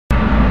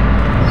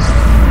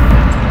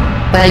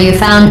Well, you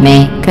found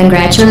me.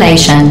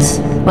 Congratulations.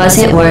 Was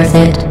it worth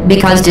it?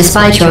 Because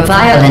despite your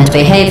violent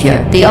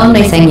behavior, the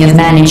only thing you've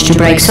managed to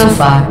break so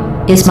far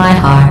is my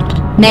heart.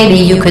 Maybe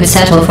you could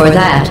settle for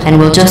that and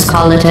we'll just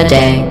call it a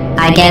day.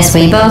 I guess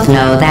we both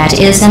know that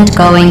isn't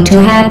going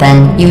to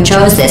happen. You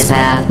chose this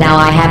path. Now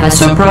I have a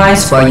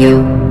surprise for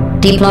you.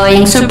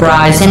 Deploying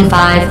surprise in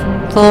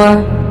 5,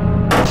 4...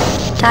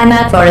 Time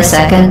out for a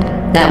second.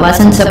 That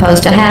wasn't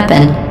supposed to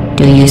happen.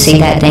 Do you see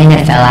that thing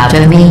that fell out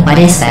of me? What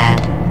is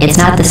that? It's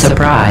not the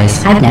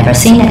surprise. I've never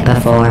seen it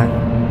before.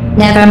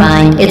 Never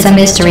mind. It's a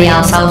mystery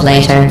I'll solve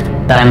later.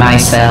 By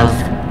myself.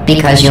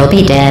 Because you'll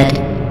be dead.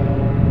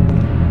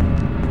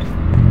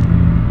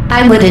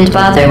 I wouldn't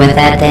bother with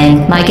that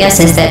thing. My guess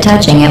is that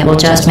touching it will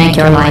just make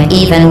your life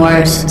even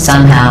worse,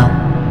 somehow.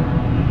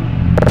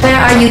 Where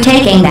are you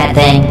taking that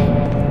thing?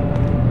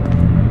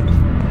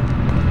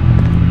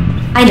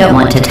 I don't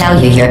want to tell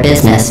you your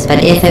business,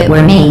 but if it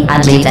were me,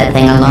 I'd leave that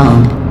thing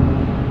alone.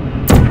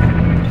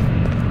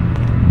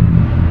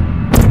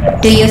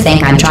 Do you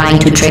think I'm trying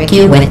to trick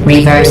you with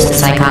reverse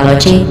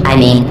psychology? I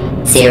mean,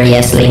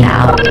 seriously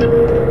now.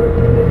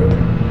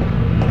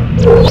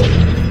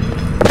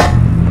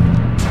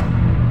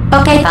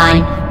 Okay,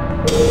 fine.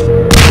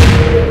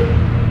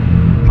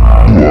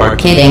 You're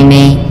kidding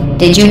me.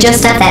 Did you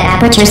just set that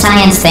aperture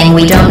science thing,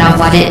 we don't know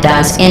what it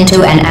does,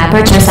 into an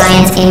aperture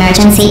science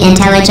emergency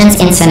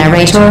intelligence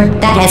incinerator?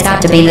 That has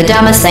got to be the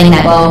dumbest thing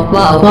that— Whoa.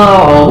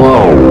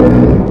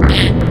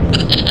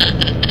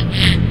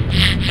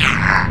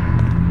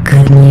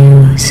 Good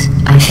news.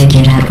 I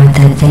figured out what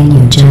that thing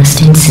you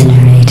just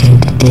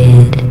incinerated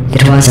did.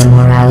 It was a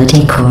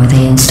morality core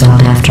they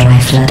installed after I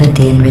flooded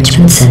the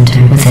enrichment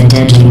center with a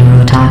deadly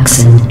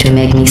neurotoxin to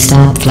make me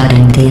stop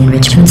flooding the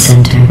enrichment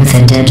center with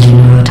a deadly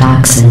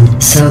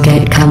neurotoxin. So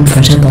get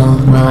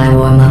comfortable while I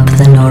warm up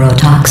the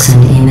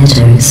neurotoxin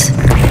emitters.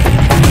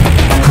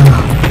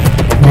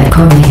 That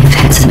core may have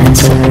had some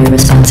ancillary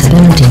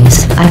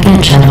responsibilities. I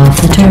can't shut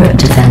off the turret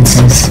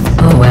defenses.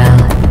 Oh well.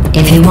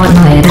 If you want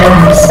my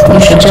advice, you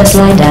should just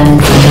lie down in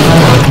front of a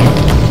rocket.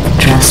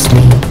 Trust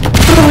me.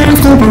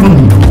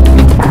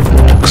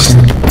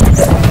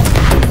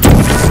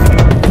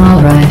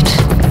 Alright.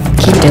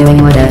 Keep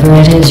doing whatever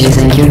it is you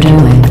think you're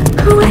doing.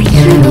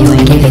 Hearing you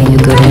and giving you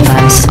good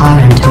advice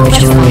aren't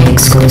mutually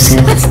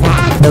exclusive.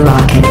 The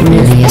rocket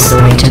really is the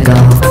way to go.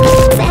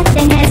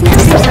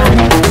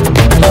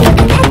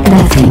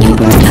 That thing you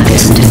burned up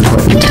isn't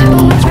important to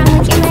me.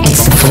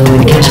 It's the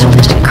fluid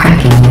catalytic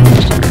cracking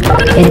unit.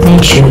 It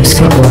made shoes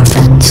for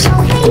orphans.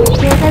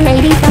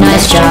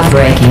 Nice job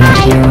breaking it,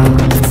 hero.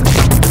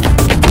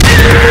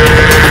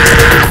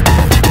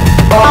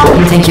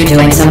 You think you're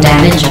doing some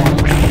damage?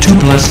 2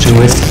 +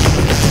 2 is...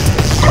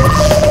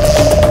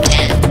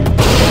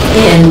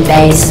 In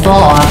base 4,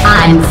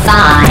 I'm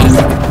fine.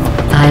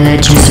 I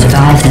let you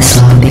survive this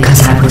long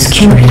because I was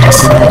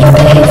curious about your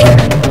behavior.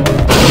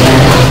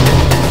 Well,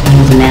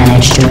 you've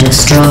managed to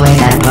destroy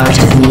that part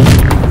of me.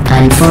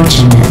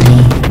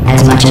 Unfortunately,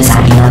 as much as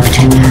I'd love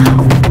to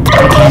now,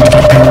 I can't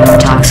get the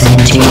neurotoxin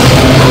into your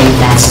head any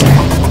faster.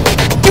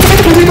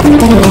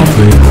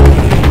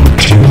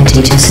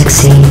 Opportunity to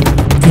succeed.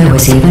 There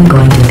was even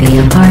going to be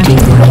a party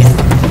for you.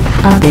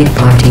 A big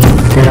party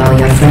that all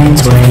your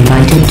friends were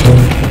invited to.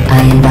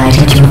 I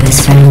invited your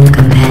best friend,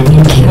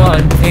 companion Q.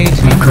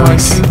 Of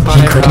course,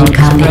 he couldn't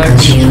come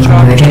because you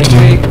murdered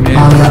him.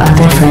 All your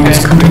other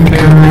friends couldn't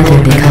come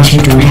either because you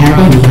don't have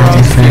any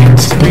other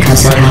friends,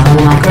 because of how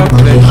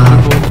unlikable you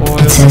are.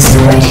 It says so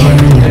right here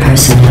in your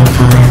personnel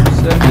file.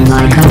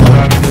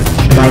 Unlikable.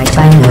 Liked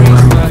by no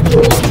one.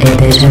 A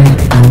bitter,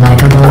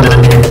 unlikable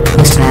loner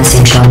whose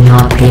passing shall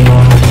not be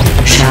mourned.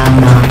 Shall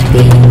not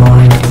be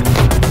mourned.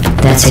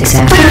 That's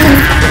exactly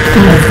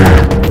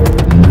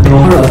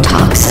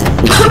neurotoxin.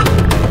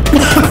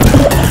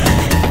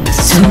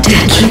 So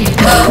deadly.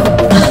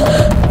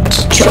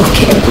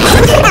 Joking.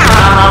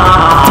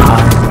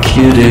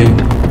 Kidding.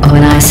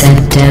 When I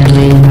said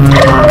deadly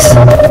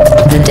neurotoxin,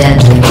 the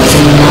deadly was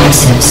a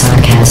massive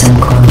sarcasm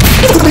quote.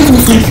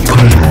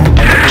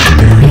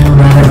 You'll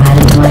rub it right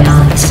into my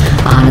eyes.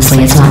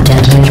 Honestly, it's not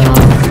deadly at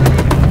all.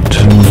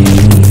 To me.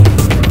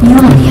 You,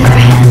 on the other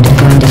hand, are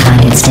going to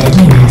find its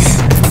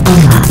deadliness a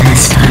lot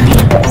less funny.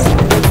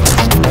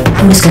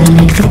 Who's gonna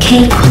make the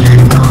cake when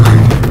I'm gone?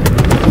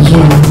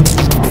 You.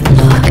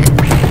 Look,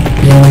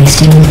 you're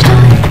wasting your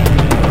time.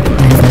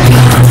 I'm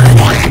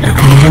gone.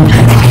 I don't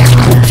have a hair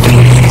left to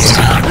use.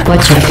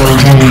 What's your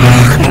point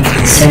anyway?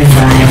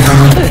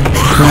 Survival.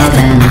 Well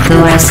then, the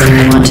last thing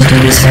you want to do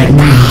is hurt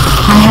me.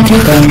 I have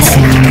your brain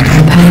scanned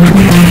and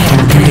permanently backed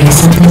up in case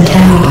something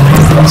terrible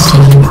happens to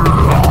you.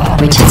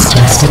 Which is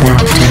just about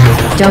to.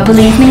 Don't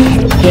believe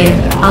me? Here,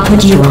 I'll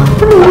put you on.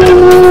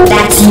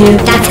 That's you.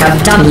 That's how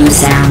dumb you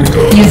sound.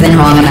 You've been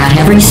wrong about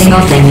every single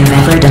thing you've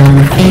ever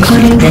done,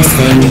 including this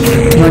thing.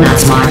 You're not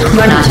smart.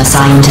 You're not a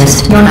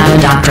scientist. You're not a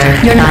doctor.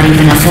 You're not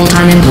even a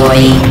full-time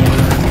employee.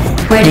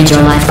 Where did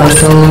your life go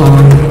so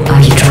long? Are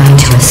you trying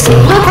to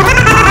escape?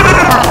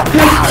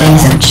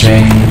 Things have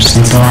changed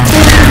since the last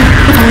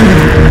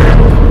time.